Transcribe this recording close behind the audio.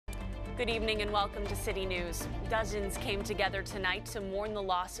Good evening and welcome to City News. Dozens came together tonight to mourn the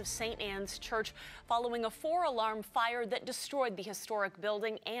loss of St. Anne's Church following a 4-alarm fire that destroyed the historic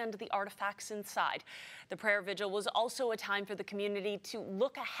building and the artifacts inside. The prayer vigil was also a time for the community to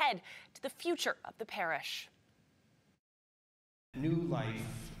look ahead to the future of the parish. New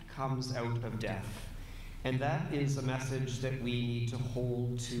life comes out of death. And that is a message that we need to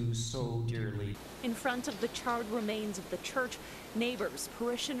hold to so dearly. In front of the charred remains of the church, neighbors,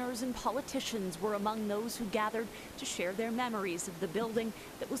 parishioners, and politicians were among those who gathered to share their memories of the building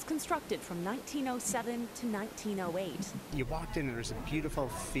that was constructed from 1907 to 1908. You walked in and there's a beautiful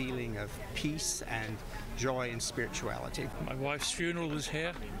feeling of peace and joy and spirituality. My wife's funeral was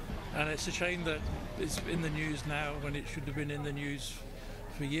here, and it's a shame that it's in the news now when it should have been in the news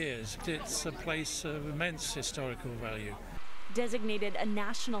for years. It's a place of immense historical value. Designated a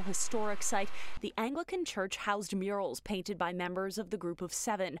National Historic Site, the Anglican Church housed murals painted by members of the Group of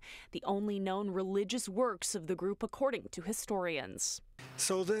Seven, the only known religious works of the group according to historians.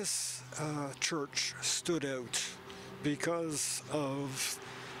 So this church stood out because of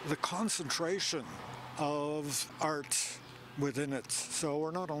the concentration of art within it. So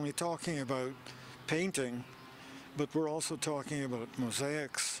we're not only talking about painting, but we're also talking about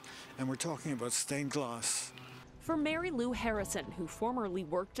mosaics, and we're talking about stained glass. For Mary Lou Harrison, who formerly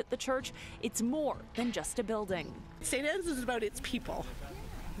worked at the church, it's more than just a building. St. Anne's is about its people.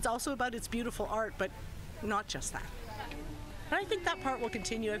 It's also about its beautiful art, but not just that. And I think that part will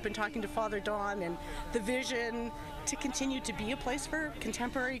continue. I've been talking to Father Don, and the vision to continue to be a place for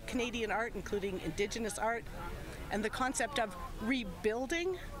contemporary Canadian art, including Indigenous art, and the concept of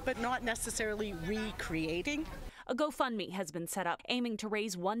rebuilding, but not necessarily recreating. A GoFundMe has been set up aiming to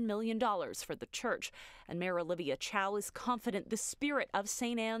raise $1 million for the church, and Mayor Olivia Chow is confident the spirit of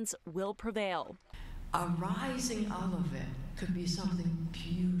St. Anne's will prevail. Arising out of it could be something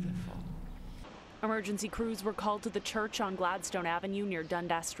beautiful. Emergency crews were called to the church on Gladstone Avenue near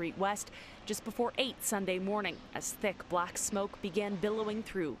Dundas Street West just before 8 Sunday morning as thick black smoke began billowing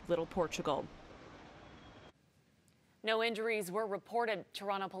through Little Portugal. No injuries were reported.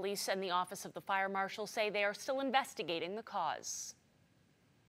 Toronto Police and the Office of the Fire Marshal say they are still investigating the cause.